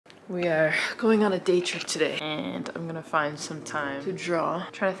We are going on a day trip today and I'm gonna find some time to draw.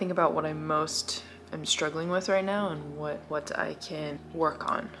 I'm trying to think about what I'm struggling with right now and what I can work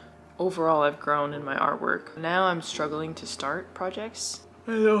on. Overall, I've grown in my artwork. Now I'm struggling to start projects.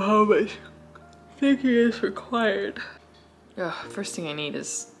 I know how much thinking is required. First thing I need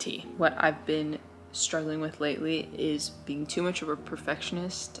is tea. What I've been struggling with lately is being too much of a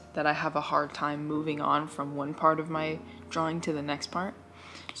perfectionist that I have a hard time moving on from one part of my drawing to the next part.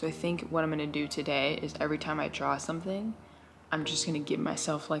 So I think what I'm gonna do today is every time I draw something, I'm just gonna give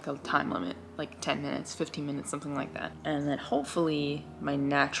myself like a time limit, like 10 minutes, 15 minutes, something like that. And then hopefully my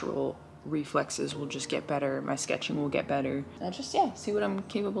natural reflexes will just get better, my sketching will get better. And just, see what I'm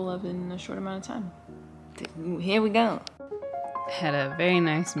capable of in a short amount of time. Here we go. Had a very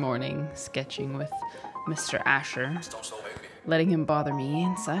nice morning sketching with Mr. Asher, letting him bother me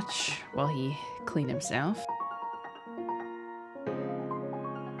and such while he cleaned himself.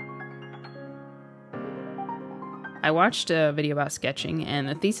 I watched a video about sketching and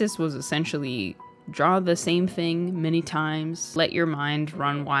the thesis was essentially draw the same thing many times, let your mind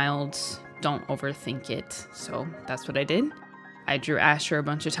run wild, don't overthink it. So that's what I did. I drew Asher a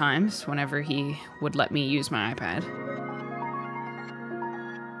bunch of times whenever he would let me use my iPad.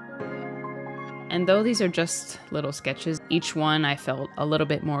 And though these are just little sketches, each one I felt a little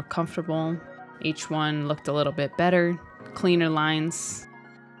bit more comfortable. Each one looked a little bit better, cleaner lines.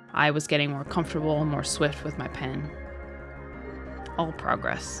 I was getting more comfortable, more swift with my pen. All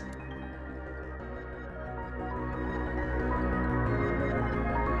progress.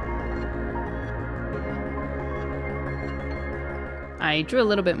 I drew a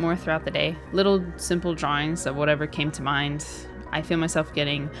little bit more throughout the day. Little simple drawings of whatever came to mind. I feel myself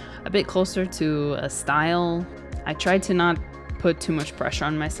getting a bit closer to a style. I tried to not put too much pressure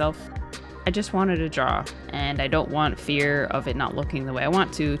on myself. I just wanted to draw, and I don't want fear of it not looking the way I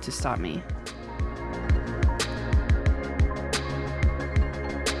want to stop me.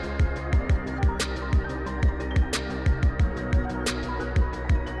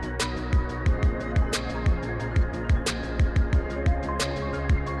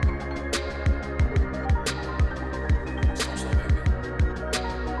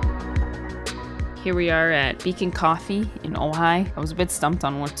 Here we are at Beacon Coffee in Ojai. I was a bit stumped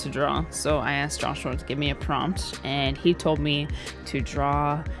on what to draw, so I asked Joshua to give me a prompt, and he told me to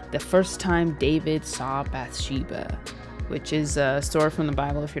draw the first time David saw Bathsheba, which is a story from the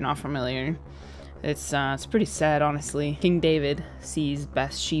Bible if you're not familiar. It's pretty sad, honestly. King David sees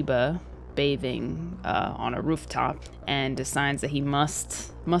Bathsheba bathing on a rooftop and decides that he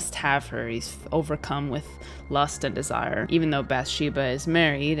must have her. He's overcome with lust and desire, even though Bathsheba is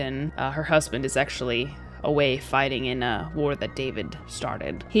married and her husband is actually away fighting in a war that David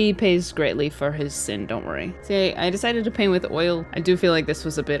started. He pays greatly for his sin, don't worry. See, I decided to paint with oil. I do feel like this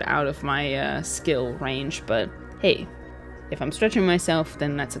was a bit out of my skill range, but hey, if I'm stretching myself,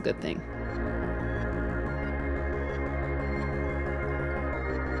 then that's a good thing.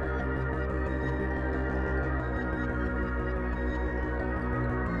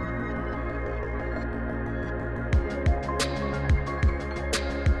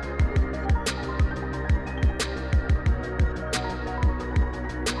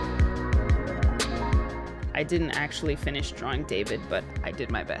 I didn't actually finish drawing David, but I did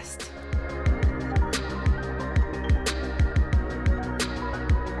my best.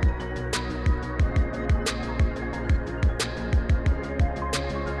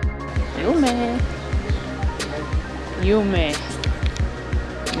 Yume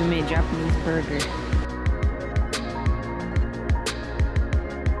Japanese burger.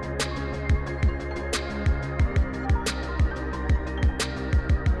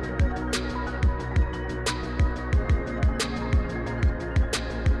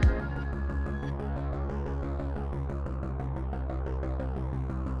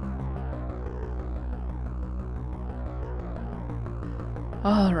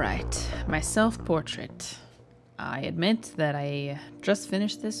 Alright, my self-portrait. I admit that I just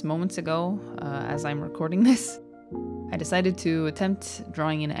finished this moments ago as I'm recording this. I decided to attempt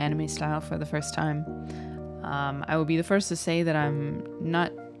drawing in anime style for the first time. I will be the first to say that I'm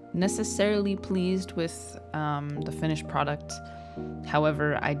not necessarily pleased with the finished product.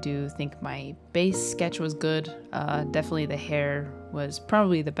 However, I do think my base sketch was good. Definitely the hair was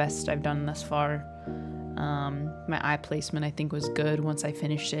probably the best I've done thus far. My eye placement I think was good once I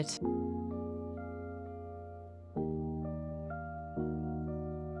finished it.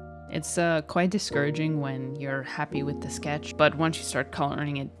 It's quite discouraging when you're happy with the sketch, but once you start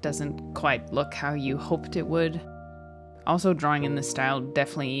coloring it doesn't quite look how you hoped it would. Also, drawing in this style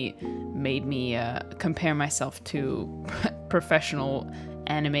definitely made me compare myself to professional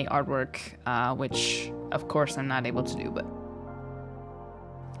anime artwork, which of course I'm not able to do, but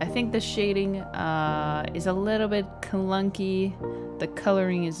I think the shading is a little bit clunky. The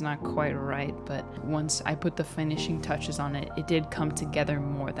coloring is not quite right, but once I put the finishing touches on it, it did come together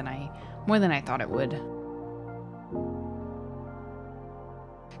more than I thought it would.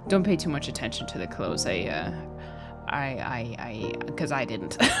 Don't pay too much attention to the clothes. Because I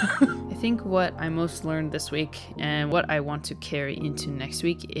didn't. I think what I most learned this week and what I want to carry into next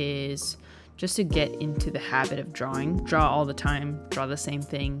week is just to get into the habit of drawing. Draw all the time, draw the same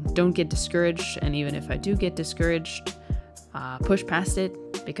thing. Don't get discouraged, and even if I do get discouraged, push past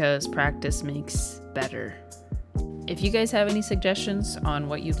it, because practice makes better. If you guys have any suggestions on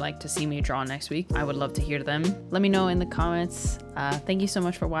what you'd like to see me draw next week, I would love to hear them. Let me know in the comments. Thank you so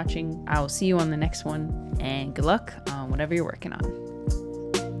much for watching. I will see you on the next one, and good luck on whatever you're working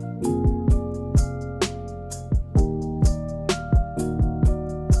on.